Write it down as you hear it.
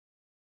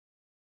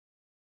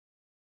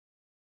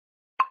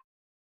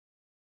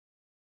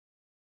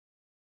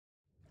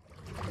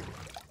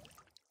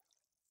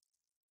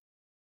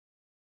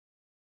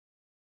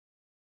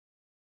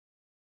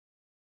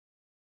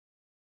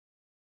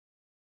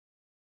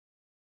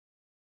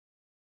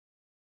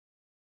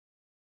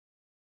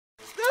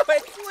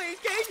It's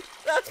leaking.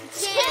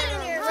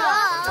 Junior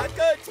Ruff. Not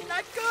good.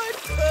 Not good.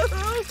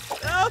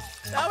 Oh,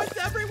 now it's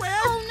everywhere.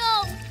 Oh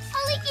no, a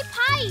leaky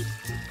pipe.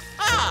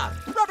 Ah,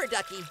 Rubber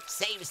Ducky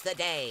saves the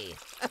day.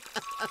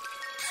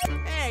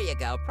 There you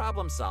go.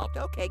 Problem solved.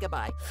 Okay,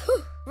 goodbye.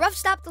 Ruff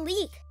stopped the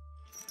leak.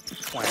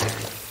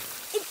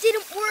 It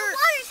didn't work. The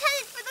water's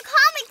headed for the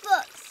comic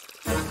books.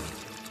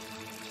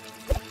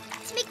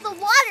 To make the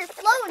water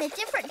flow in a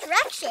different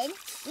direction,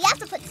 we have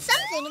to put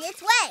something in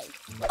its way.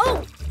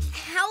 Oh,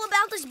 how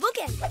about this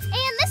bookend?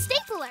 And this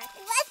stapler.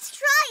 Let's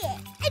try it.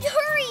 And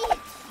hurry!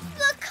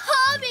 The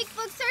comic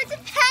books are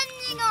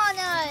depending on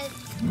us.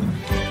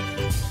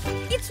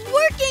 It's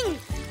working!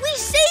 We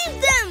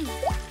saved them!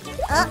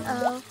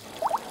 Uh-oh.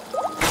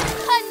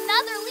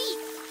 Another leak.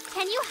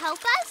 Can you help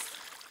us?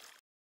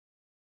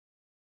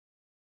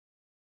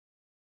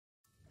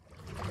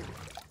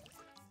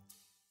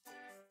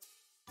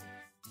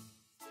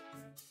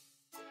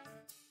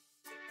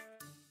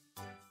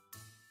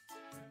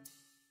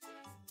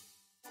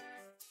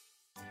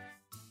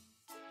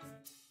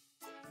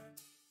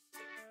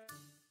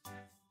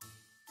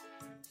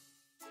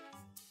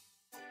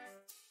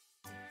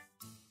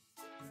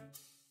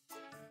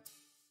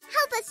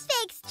 Help us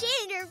fix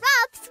Janitor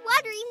Ruff's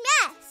watery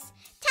mess.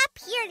 Tap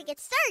here to get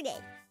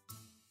started.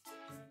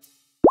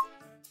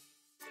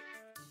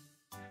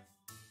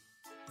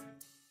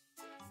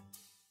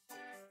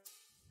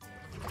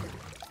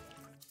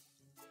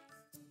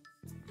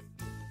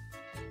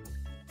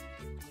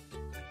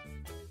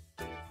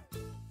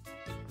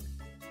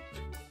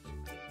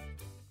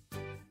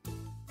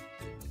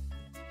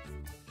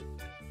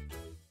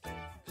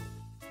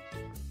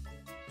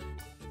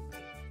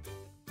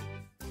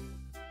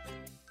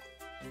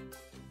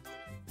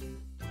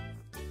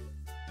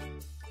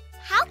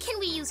 How can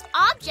we use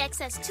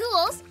objects as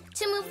tools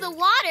to move the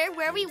water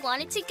where we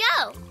want it to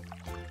go?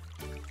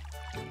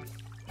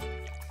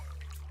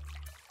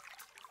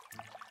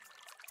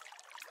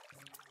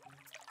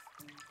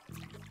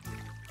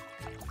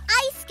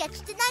 I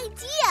sketched an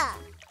idea.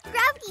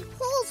 Gravity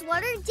pulls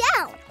water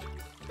down.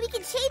 We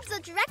can change the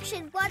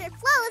direction water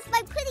flows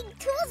by putting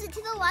tools into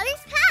the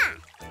water's path.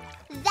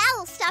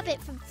 That'll stop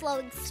it from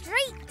flowing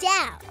straight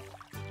down.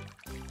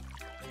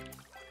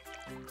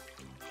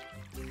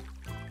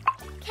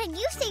 Can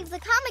you save the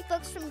comic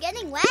books from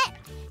getting wet?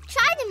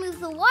 Try to move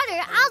the water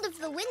out of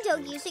the window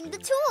using the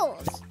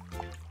tools.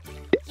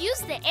 Use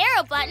the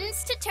arrow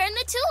buttons to turn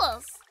the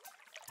tools.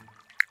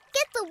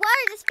 Get the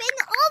water to spin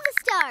all the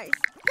stars.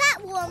 That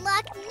will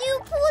unlock new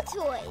pool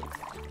toys.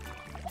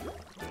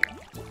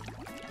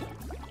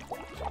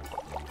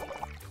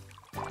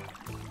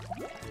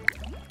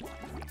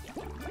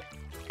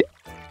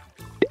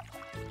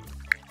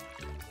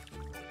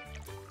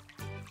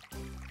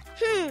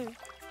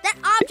 That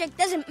object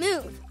doesn't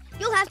move.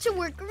 You'll have to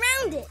work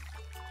around it.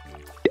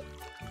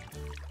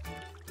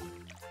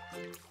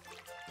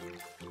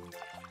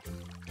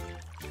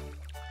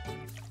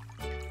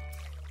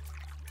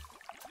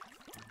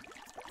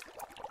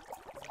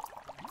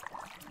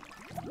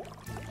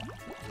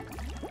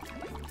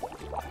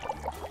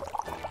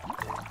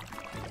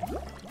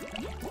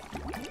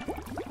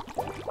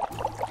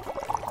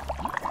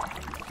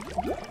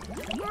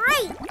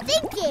 Great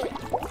thinking!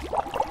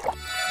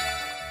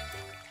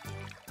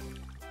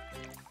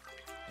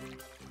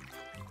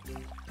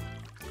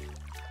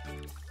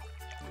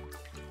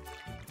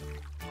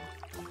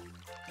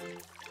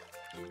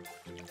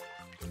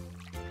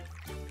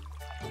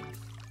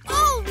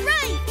 All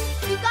right!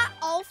 You got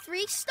all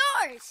 3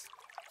 stars.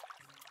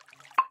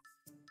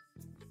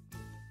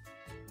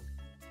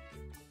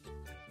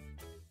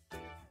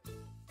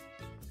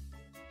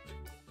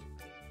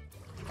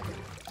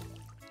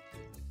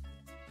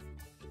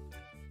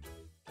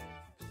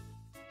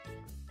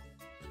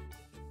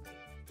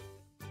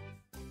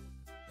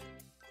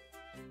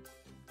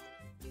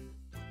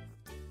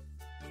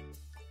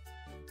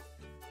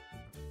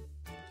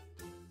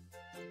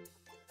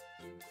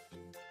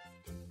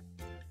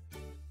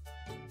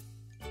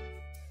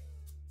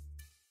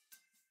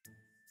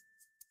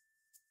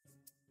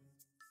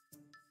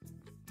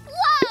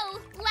 Whoa!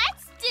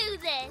 Let's do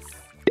this!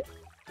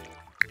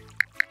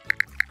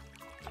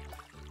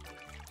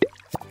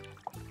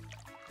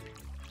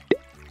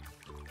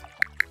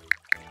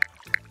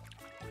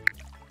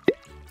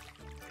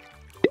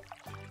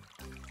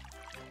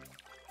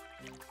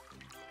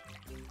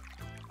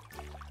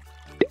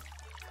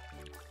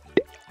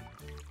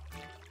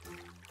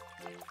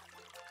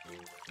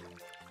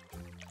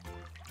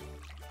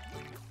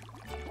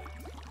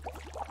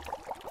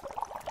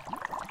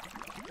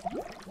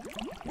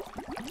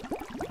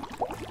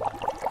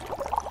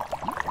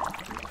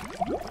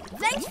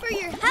 Thanks for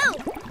your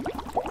help.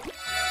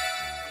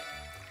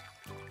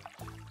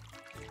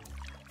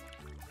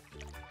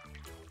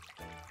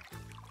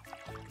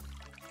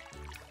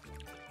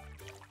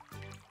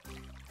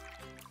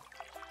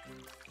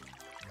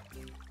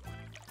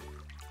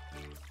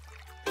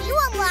 You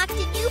unlocked a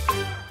new...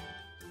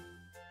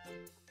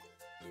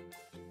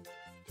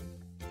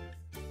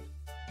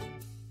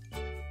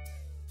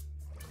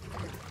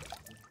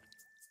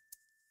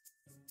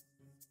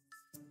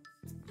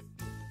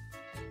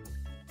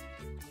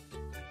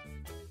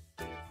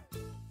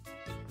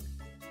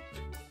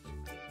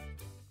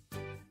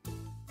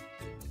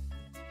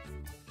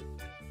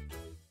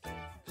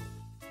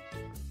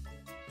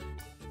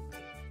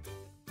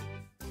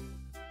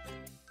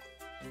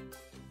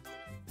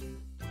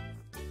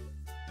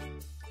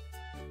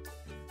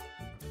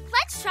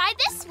 Let's try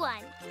this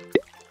one.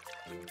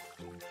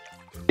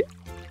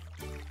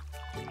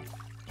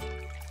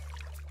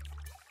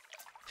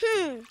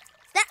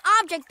 That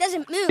object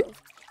doesn't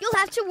move. You'll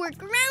have to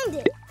work around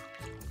it.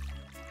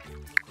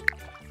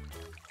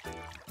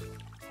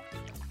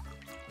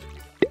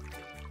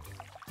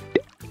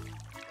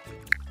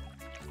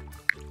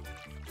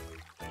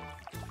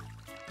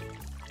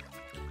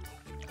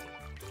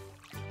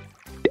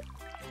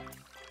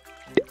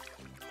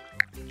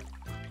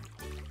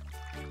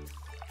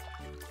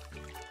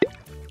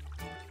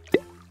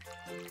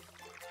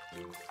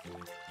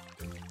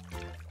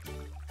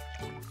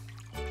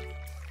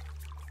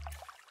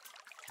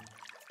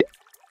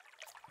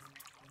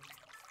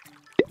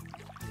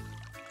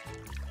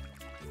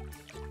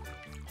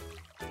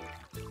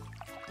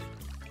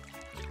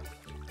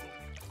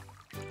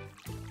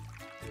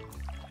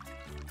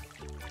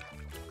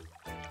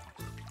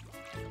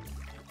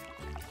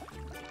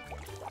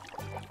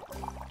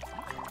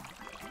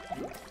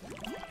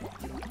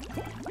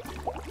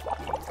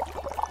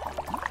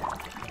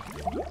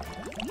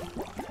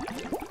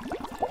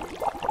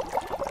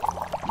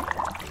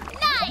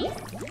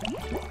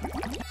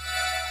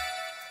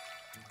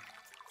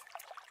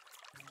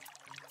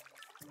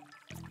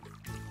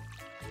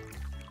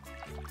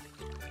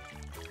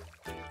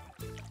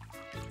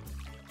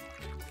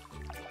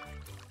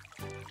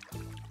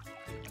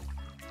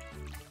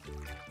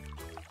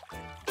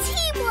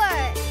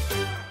 Teamwork!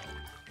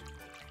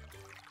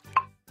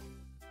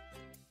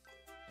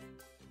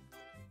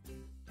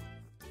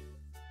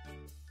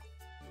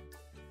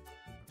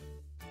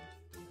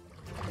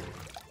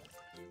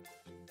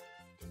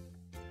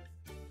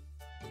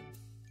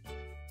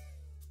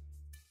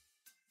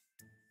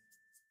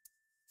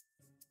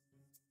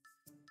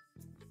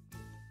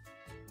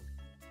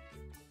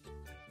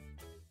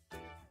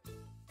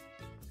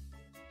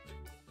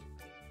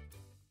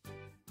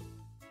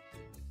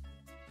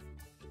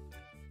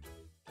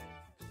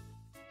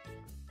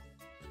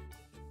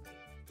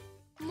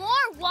 More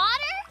water?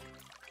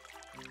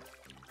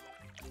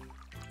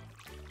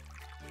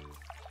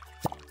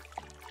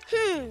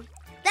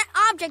 That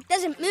object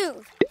doesn't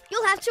move.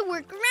 You'll have to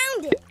work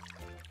around it.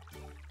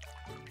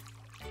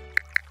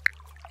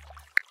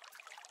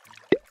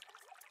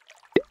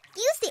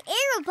 Use the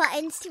arrow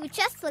buttons to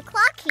adjust the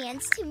clock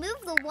hands to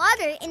move the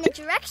water in the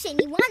direction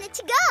you want it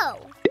to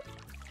go.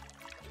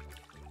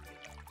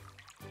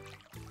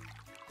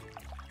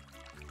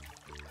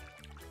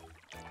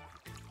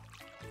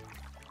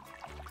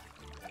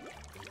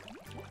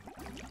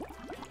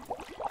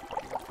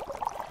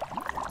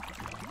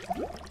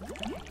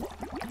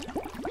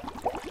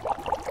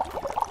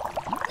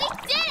 We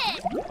did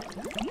it!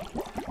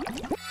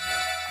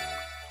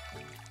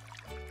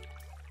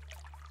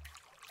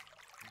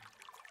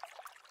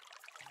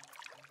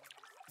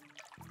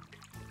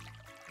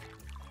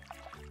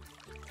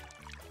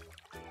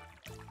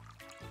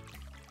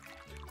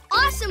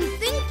 Awesome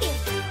thinking!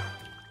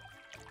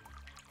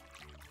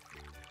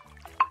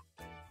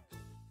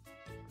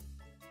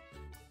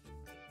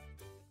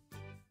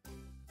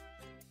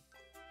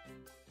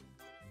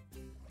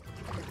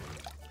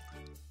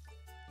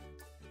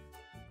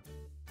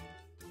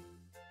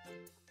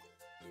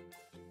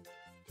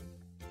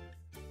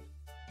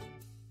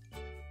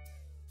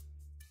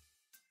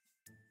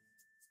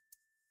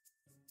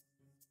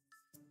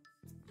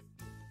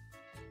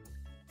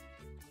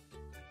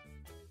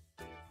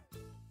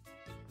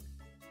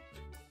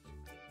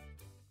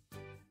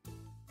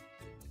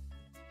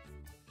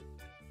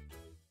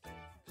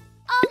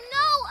 Oh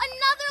no,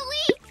 another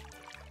leak!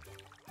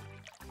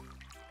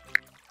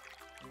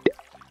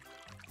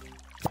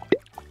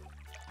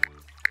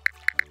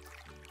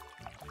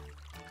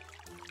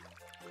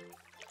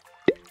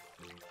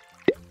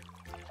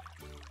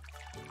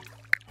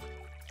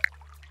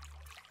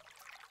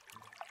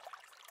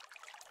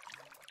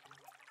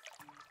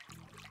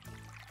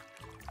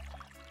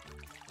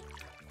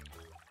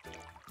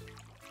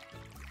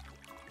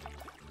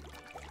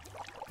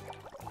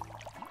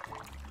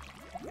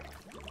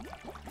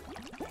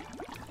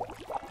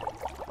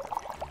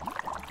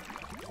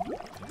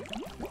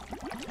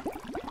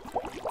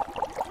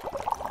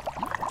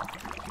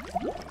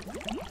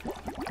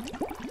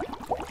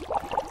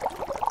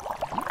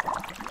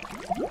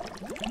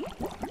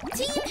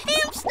 Team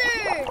Hamster!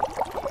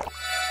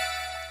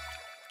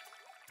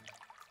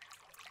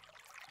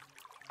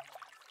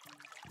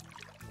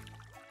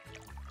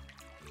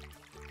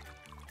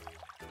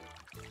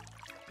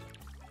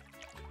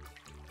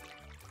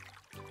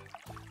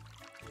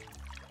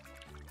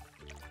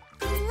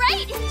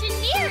 Great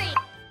engineering!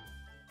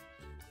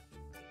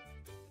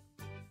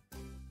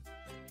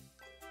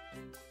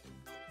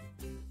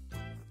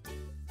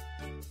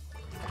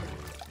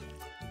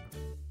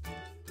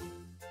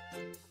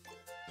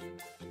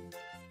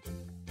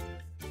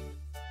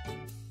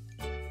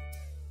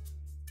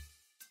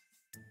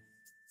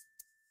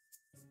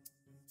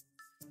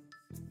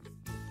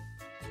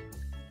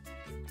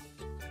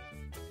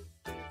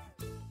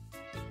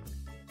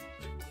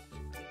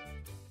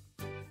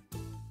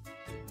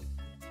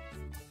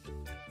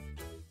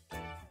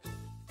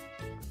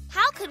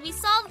 How could we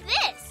solve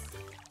this?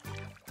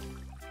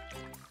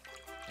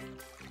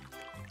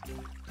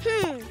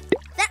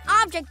 That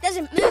object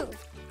doesn't move.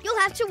 You'll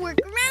have to work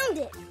around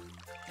it.